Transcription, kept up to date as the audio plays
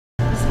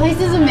place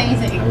is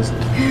amazing.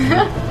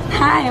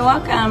 Hi,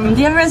 welcome. Do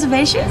you have a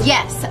reservation?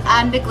 Yes,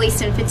 under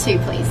Gleeson for 2,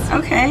 please.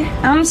 Okay.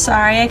 I'm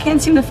sorry, I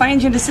can't seem to find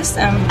you in the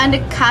system. Under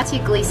Katja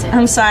Glieson.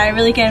 I'm sorry, I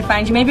really can't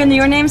find you. Maybe under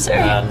your name, sir?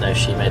 No,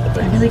 she made the I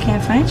booking. really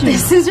can't find you.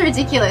 This is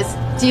ridiculous.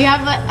 Do you have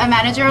a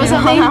manager or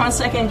something? Hold on 1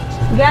 second.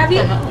 Gabby?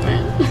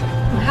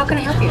 How can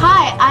I help you?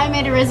 Hi, I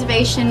made a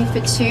reservation for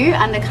 2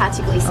 under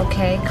Katja Glieson.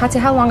 Okay. Katja,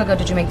 how long ago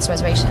did you make this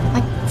reservation?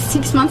 Like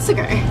 6 months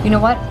ago. You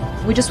know what?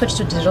 We just switched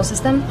to a digital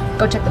system.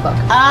 Go check the book.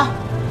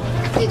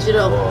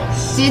 Digital.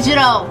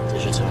 Digital.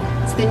 Digital.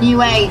 It's the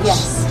new age.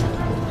 Yes.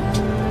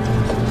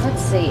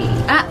 Let's see.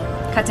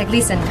 Katja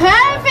Glieson.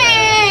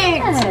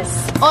 Perfect!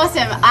 Yes.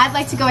 Awesome. I'd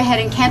like to go ahead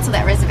and cancel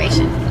that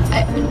reservation.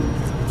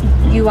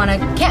 You want to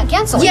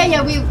cancel?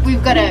 Yeah,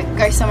 we've got to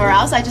go somewhere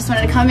else. I just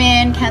wanted to come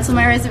in, cancel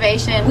my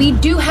reservation. We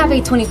do have a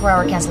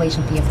 24-hour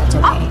cancellation fee if that's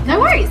okay. Oh, no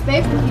worries,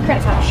 babe. Your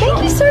credit card.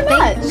 Thank you so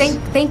much.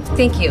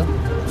 Thank you.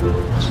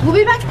 We'll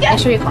be back again. Make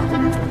sure you call.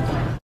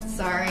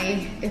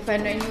 Sorry, if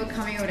I'd known you were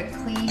coming, I would have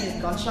cleaned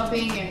and gone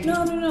shopping and...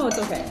 No, it's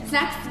okay.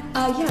 Snacks?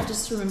 Yeah,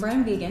 just remember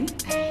I'm vegan.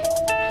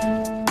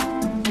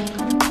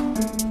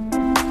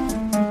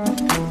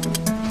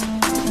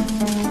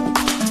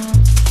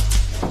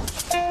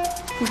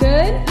 You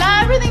good? No,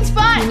 everything's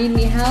fine. You need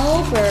any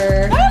help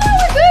or? No,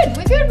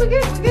 we're good. We're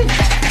good.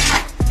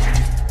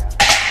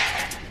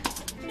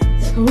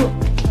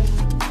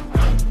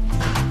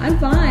 I'm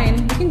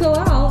fine. We can go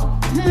out.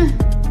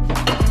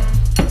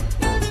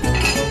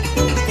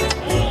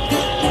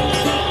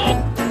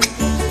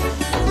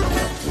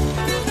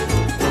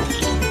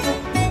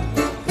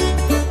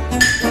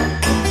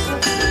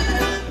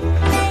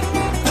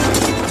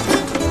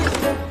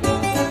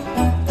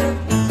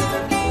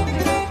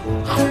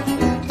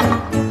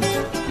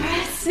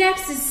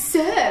 Snacks is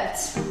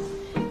served.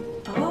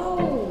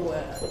 Oh.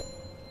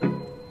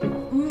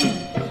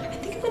 I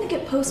think I'm gonna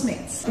get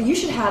Postmates. But you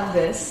should have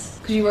this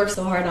because you worked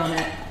so hard on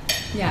it.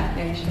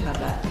 Yeah, you should have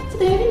that. Do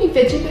they have any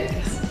veggie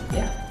burgers?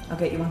 Yeah, I'll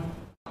get you one.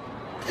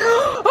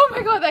 Oh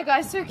my god, that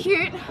guy's so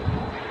cute.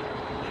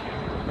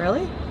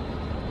 Really?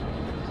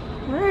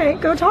 Alright,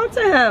 go talk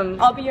to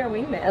him. I'll be your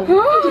wingman.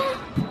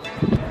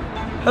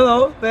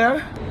 Hello there.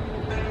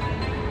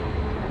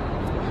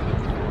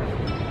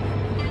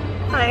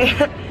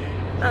 Hi.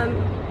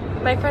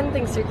 My friend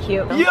thinks you're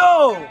cute.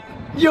 Yo!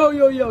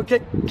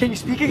 Can you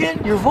speak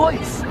again? Your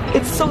voice.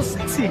 It's so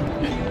sexy.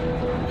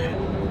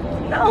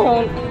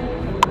 No.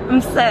 I'm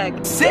sick.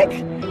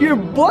 Sick? You're a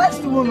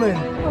blessed woman.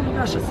 Oh my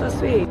gosh, that's so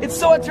sweet. It's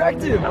so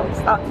attractive. No,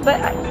 stop. But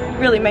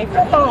really, my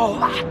friend.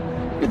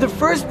 Oh, you're the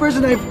first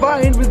person I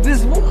find with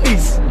this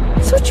voice.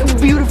 Such a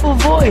beautiful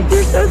voice.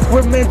 You're so sweet.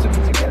 We're meant to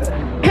be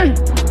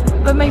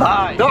together. But my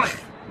Hi.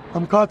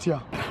 I'm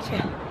Katja.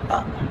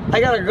 I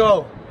gotta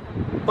go.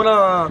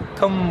 Wanna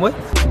come with?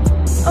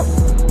 Oh,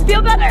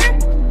 feel better.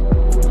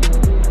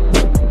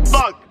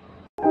 Fuck!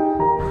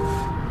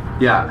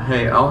 Yeah,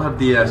 hey, I'll have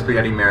the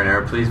spaghetti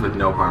marinara, please, with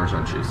no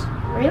Parmesan cheese.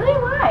 Really?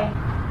 Why?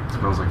 It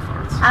smells like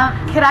farts.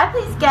 Could I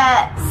please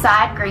get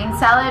side green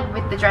salad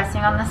with the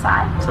dressing on the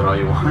side? Is that all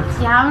you want?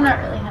 Yeah, I'm not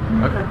really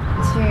hungry. Okay.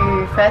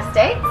 2 first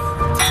dates?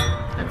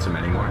 And so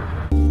many more.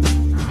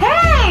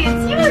 Hey,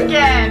 it's you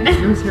again!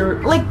 She was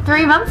here Like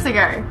 3 months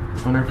ago.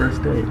 on our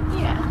first date.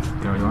 Yeah.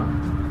 You know what you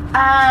want?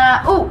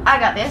 Oh, I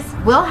got this.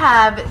 We'll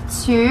have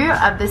 2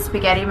 of the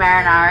spaghetti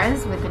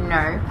marinaras with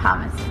no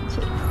Parmesan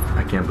cheese.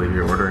 I can't believe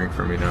you're ordering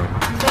for me now.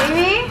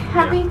 Baby,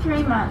 happy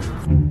 3 months.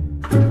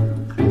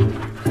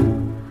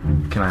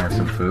 Can I have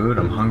some food?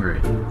 I'm hungry.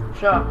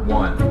 Sure.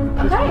 1.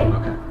 Just Okay. 1,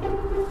 okay.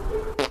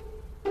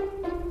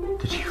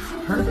 Did you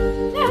fart?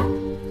 Yeah.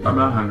 I'm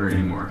not hungry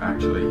anymore,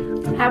 actually.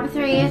 Happy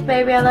 3 years,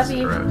 baby. I love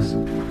you. Gross.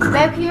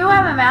 Babe, can you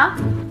wipe my mouth?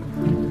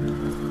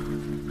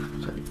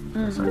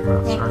 Sorry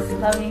about Thanks, sorry.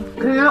 love you.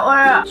 Can you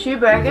order 2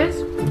 burgers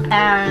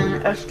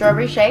and a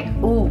strawberry shake?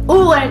 Ooh,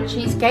 and a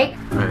cheesecake.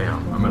 Right,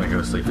 I'm gonna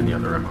go sleep in the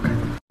other room, okay?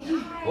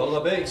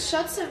 What'll it be?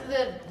 Shots of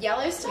the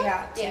yellow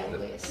stuff? Yeah,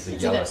 please. The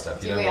yellow stuff.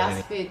 You Do don't we want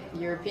ask for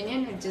your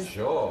opinion or just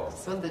Sure.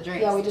 want the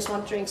drinks? Yeah, we just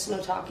want drinks, no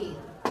talkie.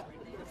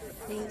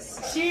 Cheers!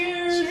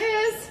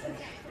 Cheers!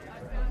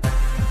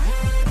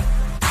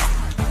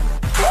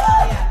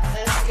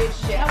 That's good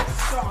shit. That was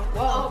strong.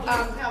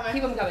 Whoa,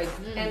 Keep them coming.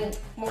 And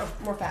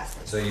more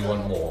fast. So you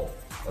want more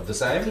of the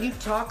same? Can you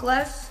talk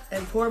less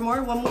and pour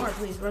more? One more,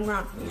 please. Run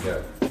around. There you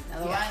go.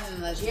 Another one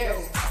and let's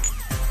go.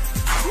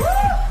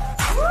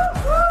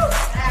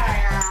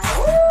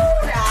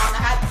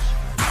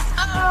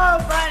 Oh,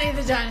 Bunny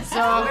the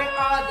dinosaur.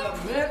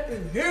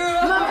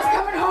 Mama's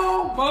coming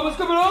home. Mama's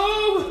coming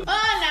home!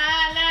 Oh,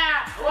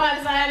 no.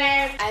 What's my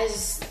name?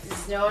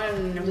 There's no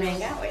one to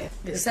make out with.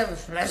 Except for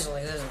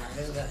especially this one.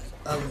 This is an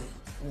ugly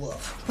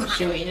wolf.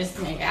 Should we just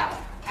make out?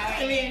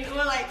 I mean,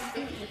 we're like,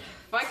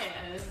 fucking.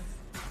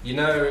 You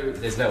know,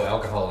 there's no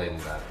alcohol in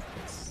that.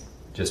 It's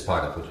just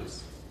pineapple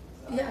juice.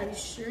 Yeah, are you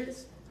sure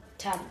it's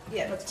Tap.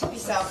 Yeah, let's tip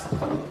yourself.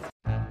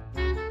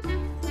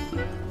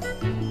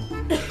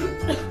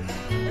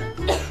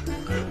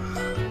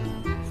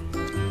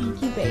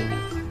 Thank you, baby.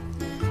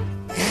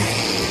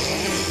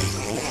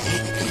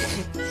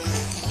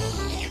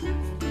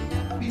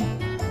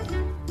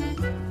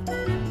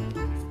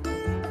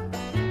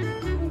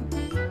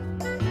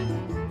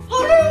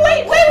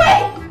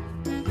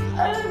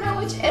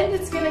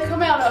 it's gonna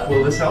come out of.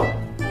 Will this help?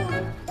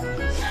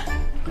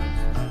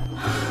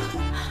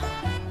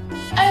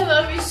 I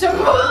love you so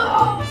much.